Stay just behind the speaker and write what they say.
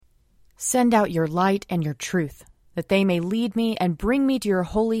Send out your light and your truth, that they may lead me and bring me to your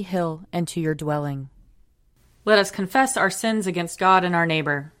holy hill and to your dwelling. Let us confess our sins against God and our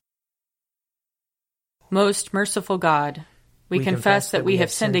neighbor. Most merciful God, we confess that we have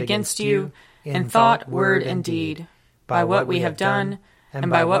sinned against you in thought, word, and deed, by what we have done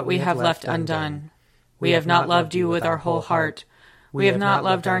and by what we have left undone. We have not loved you with our whole heart. We have not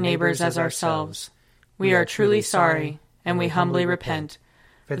loved our neighbors as ourselves. We are truly sorry, and we humbly repent.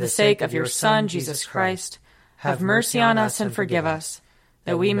 For the sake of your Son, Jesus Christ, have mercy on us and forgive us,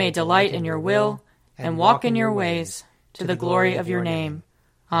 that we may delight in your will and walk in your ways, to the glory of your name.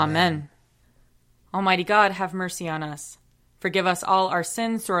 Amen. Almighty God, have mercy on us. Forgive us all our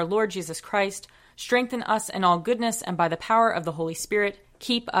sins through our Lord Jesus Christ. Strengthen us in all goodness, and by the power of the Holy Spirit,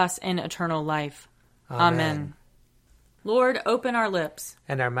 keep us in eternal life. Amen. Lord, open our lips,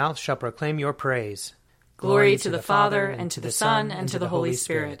 and our mouth shall proclaim your praise. Glory to the Father, and to the Son, and to the Holy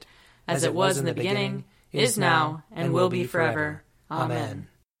Spirit, as it was in the beginning, is now, and will be forever. Amen.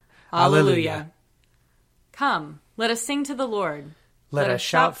 Alleluia. Come, let us sing to the Lord. Let us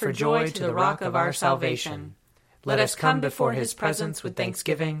shout for joy to the rock of our salvation. Let us come before his presence with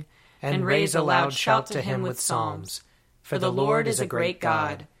thanksgiving, and raise a loud shout to him with psalms. For the Lord is a great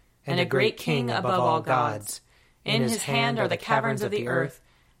God, and a great King above all gods. In his hand are the caverns of the earth,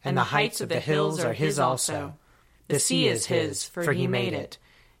 and the heights of the hills are his also. The sea is his, for he made it,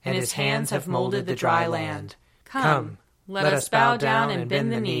 and his hands have molded the dry land. Come, let us bow down and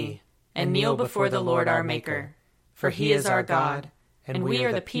bend the knee, and kneel before the Lord our Maker. For he is our God, and we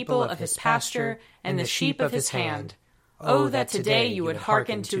are the people of his pasture and the sheep of his hand. Oh, that today you would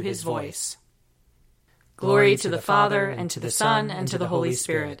hearken to his voice. Glory to the Father, and to the Son, and to the Holy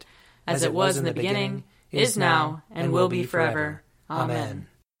Spirit, as it was in the beginning, is now, and will be forever. Amen.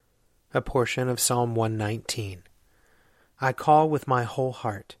 A portion of Psalm 119. I call with my whole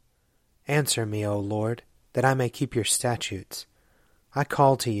heart. Answer me, O Lord, that I may keep your statutes. I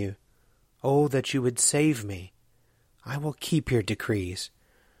call to you. Oh, that you would save me. I will keep your decrees.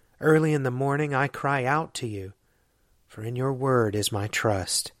 Early in the morning I cry out to you, for in your word is my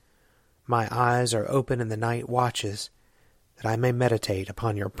trust. My eyes are open in the night watches, that I may meditate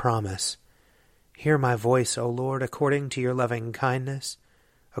upon your promise. Hear my voice, O Lord, according to your loving kindness.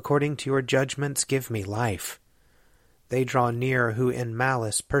 According to your judgments give me life. They draw near who in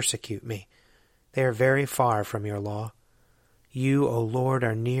malice persecute me. They are very far from your law. You, O Lord,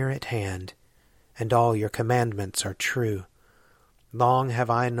 are near at hand, and all your commandments are true. Long have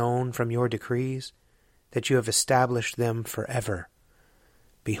I known from your decrees that you have established them forever.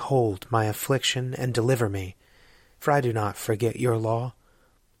 Behold my affliction and deliver me, for I do not forget your law.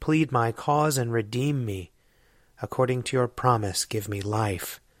 Plead my cause and redeem me. According to your promise give me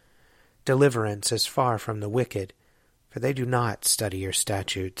life. Deliverance is far from the wicked, for they do not study your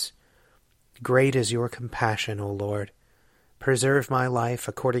statutes. Great is your compassion, O Lord. Preserve my life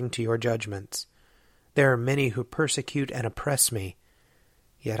according to your judgments. There are many who persecute and oppress me,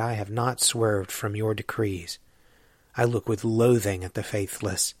 yet I have not swerved from your decrees. I look with loathing at the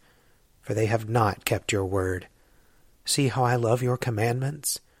faithless, for they have not kept your word. See how I love your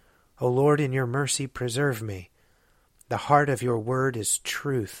commandments. O Lord, in your mercy preserve me. The heart of your word is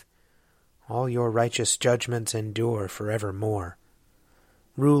truth. All your righteous judgments endure forevermore.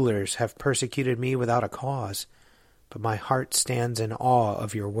 Rulers have persecuted me without a cause, but my heart stands in awe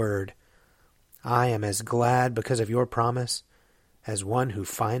of your word. I am as glad because of your promise as one who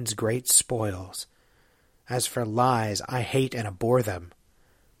finds great spoils. As for lies, I hate and abhor them,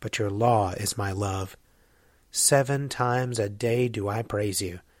 but your law is my love. 7 times a day do I praise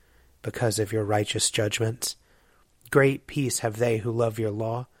you, because of your righteous judgments. Great peace have they who love your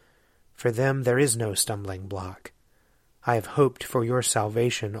law. For them there is no stumbling block. I have hoped for your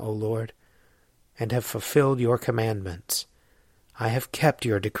salvation, O Lord, and have fulfilled your commandments. I have kept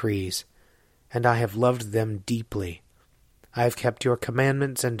your decrees, and I have loved them deeply. I have kept your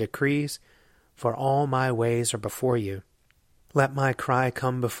commandments and decrees, for all my ways are before you. Let my cry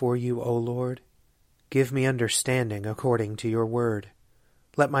come before you, O Lord. Give me understanding according to your word.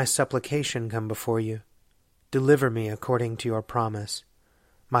 Let my supplication come before you. Deliver me according to your promise.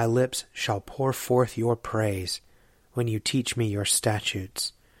 My lips shall pour forth your praise when you teach me your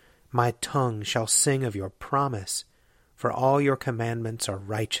statutes. My tongue shall sing of your promise, for all your commandments are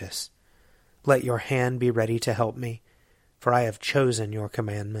righteous. Let your hand be ready to help me, for I have chosen your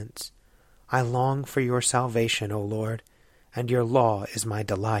commandments. I long for your salvation, O Lord, and your law is my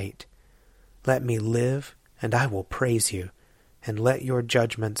delight. Let me live, and I will praise you, and let your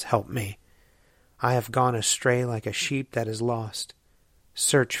judgments help me. I have gone astray like a sheep that is lost.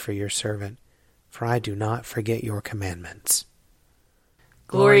 Search for your servant, for I do not forget your commandments.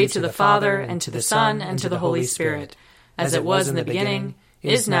 Glory to the Father, and to the Son, and to the Holy Spirit, as it was in the beginning,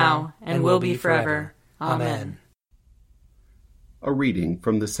 is now, and will be forever. Amen. A reading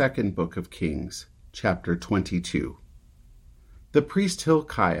from the second book of Kings, chapter 22. The priest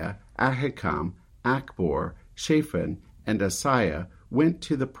Hilkiah, Ahikam, Achbor, Shaphan, and Asaiah went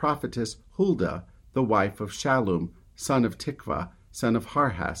to the prophetess Huldah, the wife of Shallum, son of Tikvah, son of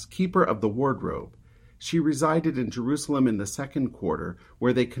Harhas, keeper of the wardrobe. She resided in Jerusalem in the second quarter,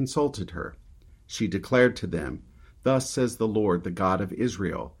 where they consulted her. She declared to them, "Thus says the Lord, the God of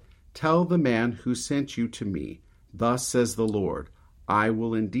Israel, tell the man who sent you to me, thus says the Lord, I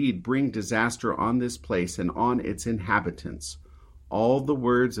will indeed bring disaster on this place and on its inhabitants. All the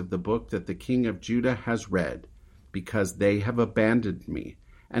words of the book that the king of Judah has read, because they have abandoned me,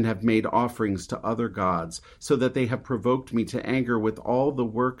 and have made offerings to other gods, so that they have provoked me to anger with all the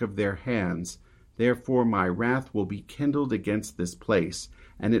work of their hands. Therefore my wrath will be kindled against this place,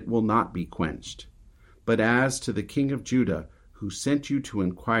 and it will not be quenched. But as to the king of Judah, who sent you to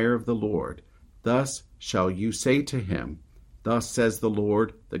inquire of the Lord, thus shall you say to him, Thus says the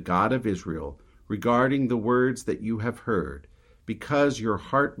Lord, the God of Israel, regarding the words that you have heard, because your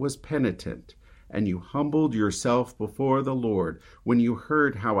heart was penitent, and you humbled yourself before the Lord, when you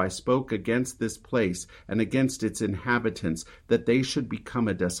heard how I spoke against this place and against its inhabitants, that they should become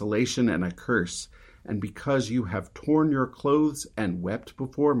a desolation and a curse, and because you have torn your clothes and wept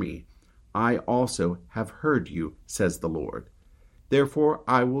before me, I also have heard you, says the Lord. Therefore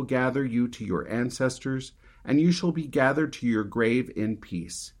I will gather you to your ancestors, and you shall be gathered to your grave in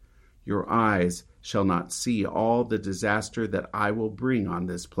peace. Your eyes shall not see all the disaster that I will bring on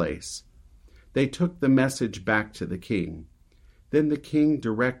this place." They took the message back to the king. Then the king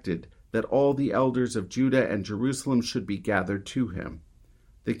directed that all the elders of Judah and Jerusalem should be gathered to him.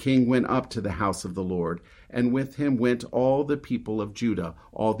 The king went up to the house of the Lord, and with him went all the people of Judah,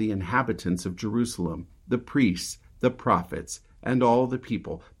 all the inhabitants of Jerusalem, the priests, the prophets, and all the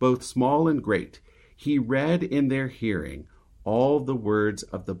people, both small and great. He read in their hearing all the words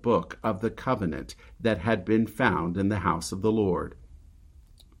of the book of the covenant that had been found in the house of the Lord.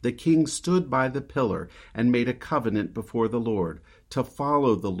 The king stood by the pillar and made a covenant before the Lord, to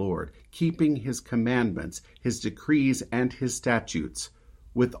follow the Lord, keeping his commandments, his decrees, and his statutes,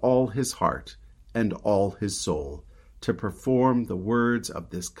 with all his heart and all his soul, to perform the words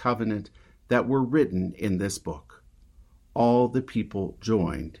of this covenant that were written in this book. All the people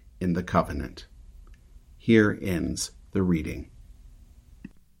joined in the covenant. Here ends the reading.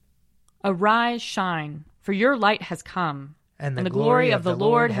 Arise, shine, for your light has come, and the glory of the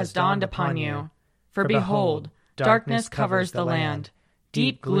Lord has dawned upon you. For behold, darkness covers the land,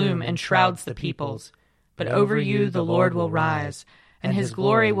 deep gloom enshrouds the peoples. But over you the Lord will rise, and his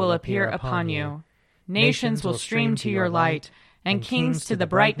glory will appear upon you. Nations will stream to your light, and kings to the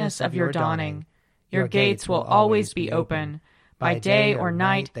brightness of your dawning. Your gates will always be open. By day or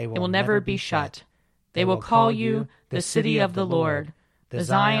night they will never be shut. They will call you the city of the Lord, the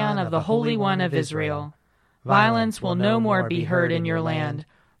Zion of the Holy One of Israel. Violence will no more be heard in your land,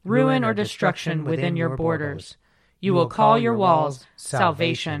 ruin or destruction within your borders. You will call your walls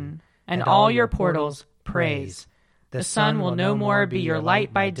salvation, and all your portals praise. The sun will no more be your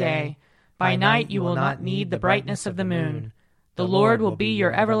light by day. By night you will not need the brightness of the moon. The Lord will be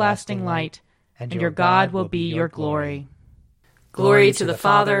your everlasting light, and your God will be your glory. Glory to the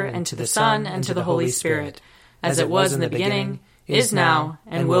Father, and to the Son, and to the Holy Spirit, as it was in the beginning, is now,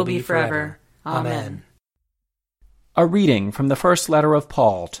 and will be forever. Amen. A reading from the first letter of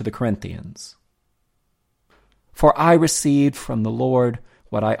Paul to the Corinthians. For I received from the Lord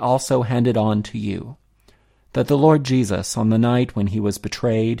what I also handed on to you, that the Lord Jesus, on the night when he was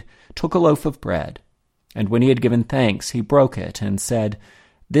betrayed, took a loaf of bread, and when he had given thanks, he broke it and said,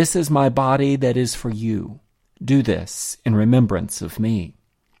 This is my body that is for you. Do this in remembrance of me.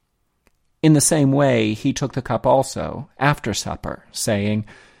 In the same way, he took the cup also, after supper, saying,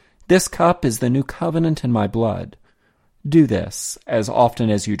 This cup is the new covenant in my blood. Do this, as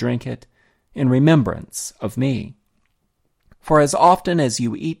often as you drink it, in remembrance of me. For as often as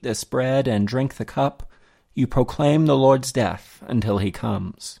you eat this bread and drink the cup, you proclaim the Lord's death until he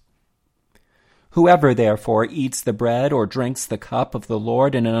comes. Whoever therefore eats the bread or drinks the cup of the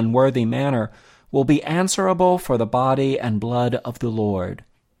Lord in an unworthy manner will be answerable for the body and blood of the Lord.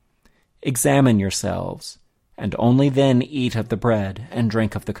 Examine yourselves, and only then eat of the bread and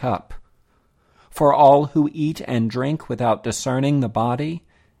drink of the cup. For all who eat and drink without discerning the body,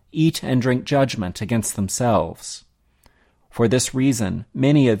 eat and drink judgment against themselves. For this reason,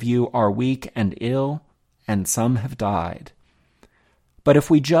 many of you are weak and ill, and some have died. But if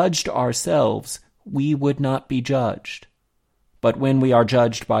we judged ourselves, we would not be judged. But when we are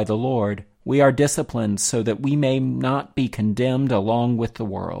judged by the Lord, we are disciplined so that we may not be condemned along with the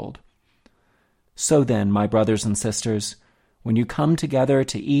world. So then, my brothers and sisters, when you come together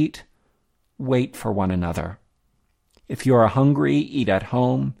to eat, wait for one another. If you are hungry, eat at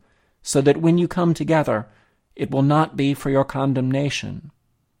home, so that when you come together, it will not be for your condemnation.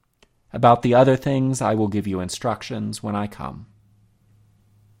 About the other things I will give you instructions when I come.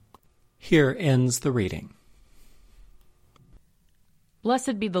 Here ends the reading.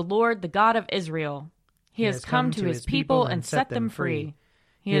 Blessed be the Lord, the God of Israel. He has come to his people and set them free.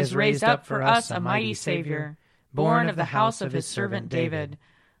 He has raised up for us a mighty Savior, born of the house of his servant David.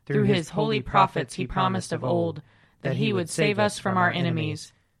 Through his holy prophets he promised of old that he would save us from our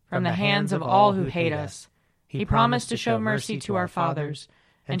enemies, from the hands of all who hate us. He promised to show mercy to our fathers,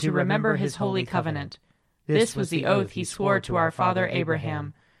 and to remember his holy covenant. This was the oath he swore to our father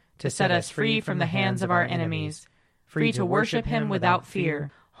Abraham, to set us free from the hands of our enemies, free to worship him without fear,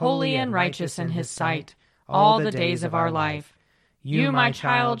 holy and righteous in his sight, all the days of our life. You, my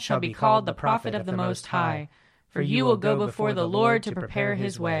child, shall be called the prophet of the Most High, for you will go before the Lord to prepare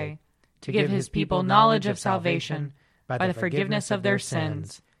his way, to give his people knowledge of salvation by the forgiveness of their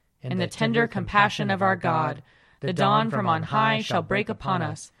sins. In the tender compassion of our God, the dawn from on high shall break upon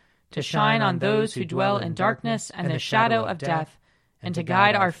us, to shine on those who dwell in darkness and the shadow of death, and to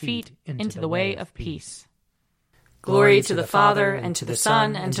guide our feet into the way of peace. Glory to the Father, and to the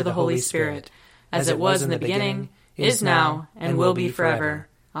Son, and to the Holy Spirit, as it was in the beginning, is now, and will be forever.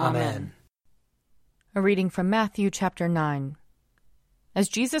 Amen. A reading from Matthew chapter 9. As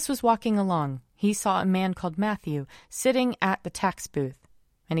Jesus was walking along, he saw a man called Matthew sitting at the tax booth,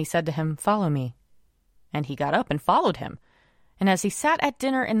 and he said to him, "Follow me." And he got up and followed him. And as he sat at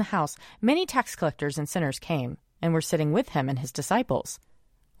dinner in the house, many tax collectors and sinners came, and were sitting with him and his disciples.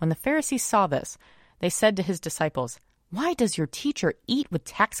 When the Pharisees saw this, they said to his disciples, "Why does your teacher eat with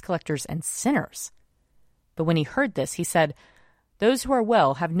tax collectors and sinners?" But when he heard this, he said, "Those who are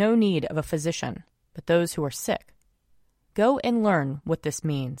well have no need of a physician, but those who are sick. Go and learn what this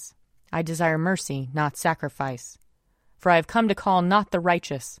means. I desire mercy, not sacrifice. For I have come to call not the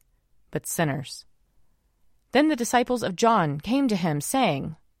righteous, but sinners." Then the disciples of John came to him,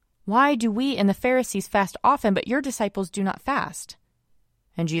 saying, "Why do we and the Pharisees fast often, but your disciples do not fast?"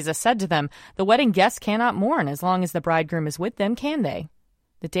 And Jesus said to them, "The wedding guests cannot mourn as long as the bridegroom is with them, can they?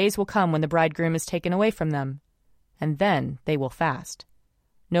 The days will come when the bridegroom is taken away from them, and then they will fast.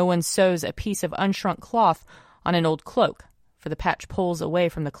 No one sews a piece of unshrunk cloth on an old cloak, for the patch pulls away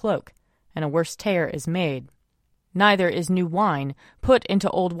from the cloak, and a worse tear is made. Neither is new wine put into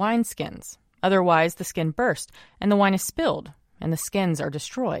old wineskins. Otherwise the skin bursts, and the wine is spilled, and the skins are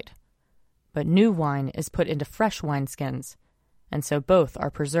destroyed. But new wine is put into fresh wineskins, and so both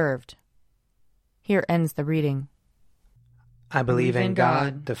are preserved." Here ends the reading. I believe in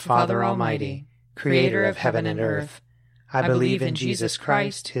God, the Father Almighty, creator of heaven and earth. I believe in Jesus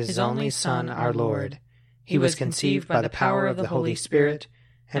Christ, his only Son, our Lord. He was conceived by the power of the Holy Spirit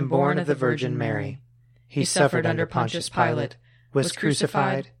and born of the Virgin Mary. He suffered under Pontius Pilate, was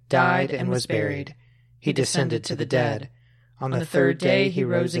crucified, died, and was buried. He descended to the dead. On the third day he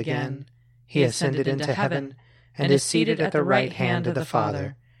rose again. He ascended into heaven and is seated at the right hand of the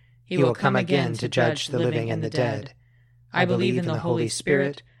Father. He will come again to judge the living and the dead. I believe in the Holy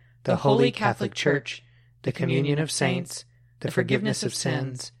Spirit, the Holy Catholic Church, the communion of saints, the forgiveness of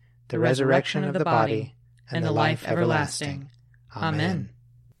sins, the resurrection of the body, and the life everlasting. Amen.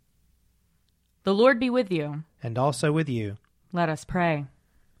 The Lord be with you. And also with you. Let us pray.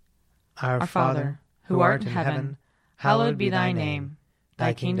 Our Father, who art in heaven, hallowed be thy name.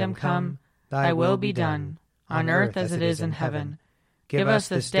 Thy kingdom come, thy will be done, on earth as it is in heaven. Give us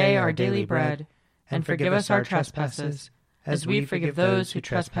this day our daily bread, and forgive us our trespasses, as we forgive those who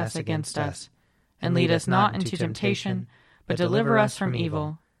trespass against us. And lead us not into temptation, but deliver us from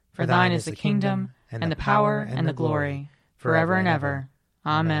evil. For thine is the kingdom, and the power, and the glory, forever and ever.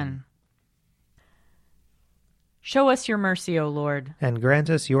 Amen. Show us your mercy, O Lord. And grant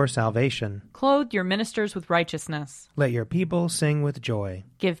us your salvation. Clothe your ministers with righteousness. Let your people sing with joy.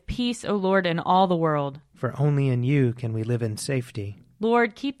 Give peace, O Lord, in all the world. For only in you can we live in safety.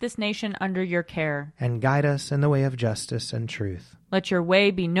 Lord, keep this nation under your care. And guide us in the way of justice and truth. Let your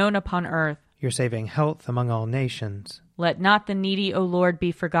way be known upon earth. Your saving health among all nations. Let not the needy, O Lord,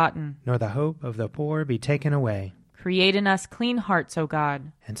 be forgotten. Nor the hope of the poor be taken away. Create in us clean hearts, O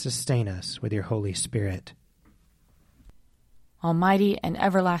God. And sustain us with your Holy Spirit. Almighty and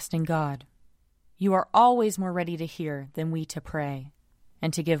everlasting God, you are always more ready to hear than we to pray,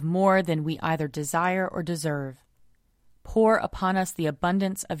 and to give more than we either desire or deserve. Pour upon us the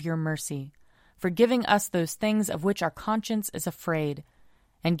abundance of your mercy, for giving us those things of which our conscience is afraid,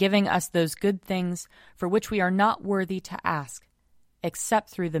 and giving us those good things for which we are not worthy to ask, except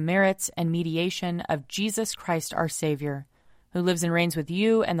through the merits and mediation of Jesus Christ our Savior, who lives and reigns with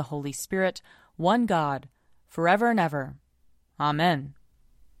you and the Holy Spirit, one God, forever and ever. Amen.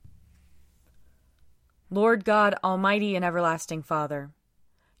 Lord God, almighty and everlasting Father,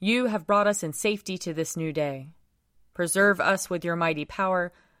 you have brought us in safety to this new day. Preserve us with your mighty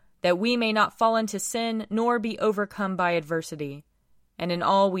power, that we may not fall into sin nor be overcome by adversity. And in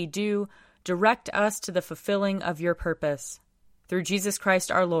all we do, direct us to the fulfilling of your purpose. Through Jesus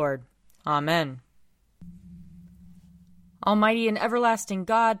Christ our Lord. Amen. Almighty and everlasting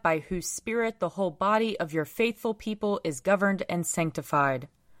God, by whose Spirit the whole body of your faithful people is governed and sanctified,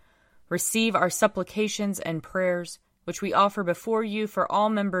 receive our supplications and prayers, which we offer before you for all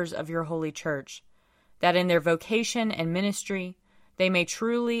members of your holy church, that in their vocation and ministry they may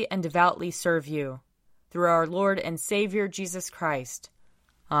truly and devoutly serve you, through our Lord and Savior Jesus Christ.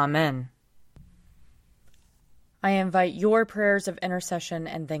 Amen. I invite your prayers of intercession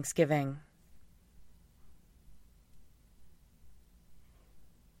and thanksgiving.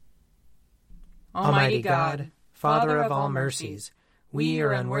 Almighty God, Father of all mercies, we,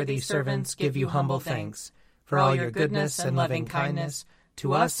 your unworthy servants, give you humble thanks for all your goodness and loving kindness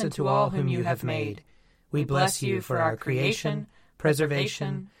to us and to all whom you have made. We bless you for our creation,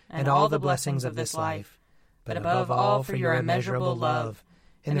 preservation, and all the blessings of this life, but above all for your immeasurable love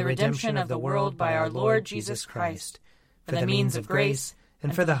in the redemption of the world by our Lord Jesus Christ, for the means of grace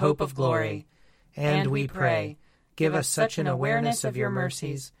and for the hope of glory. And we pray, give us such an awareness of your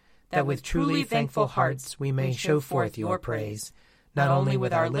mercies that with truly thankful hearts we may show forth your praise, not only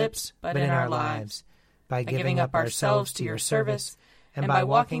with our lips, but in our lives, by giving up ourselves to your service, and by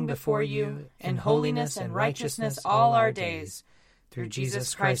walking before you in holiness and righteousness all our days, through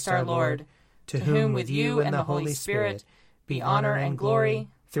Jesus Christ our Lord, to whom with you and the Holy Spirit be honor and glory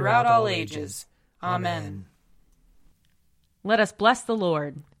throughout all ages. Amen. Let us bless the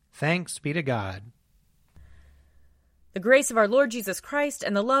Lord. Thanks be to God. The grace of our Lord Jesus Christ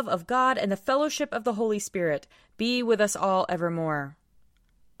and the love of God and the fellowship of the Holy Spirit be with us all evermore.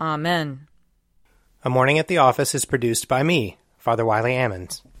 Amen. A Morning at the Office is produced by me, Father Wiley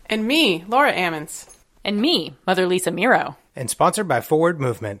Ammons. And me, Laura Ammons. And me, Mother Lisa Meirow. And sponsored by Forward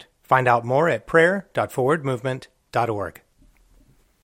Movement. Find out more at prayer.forwardmovement.org.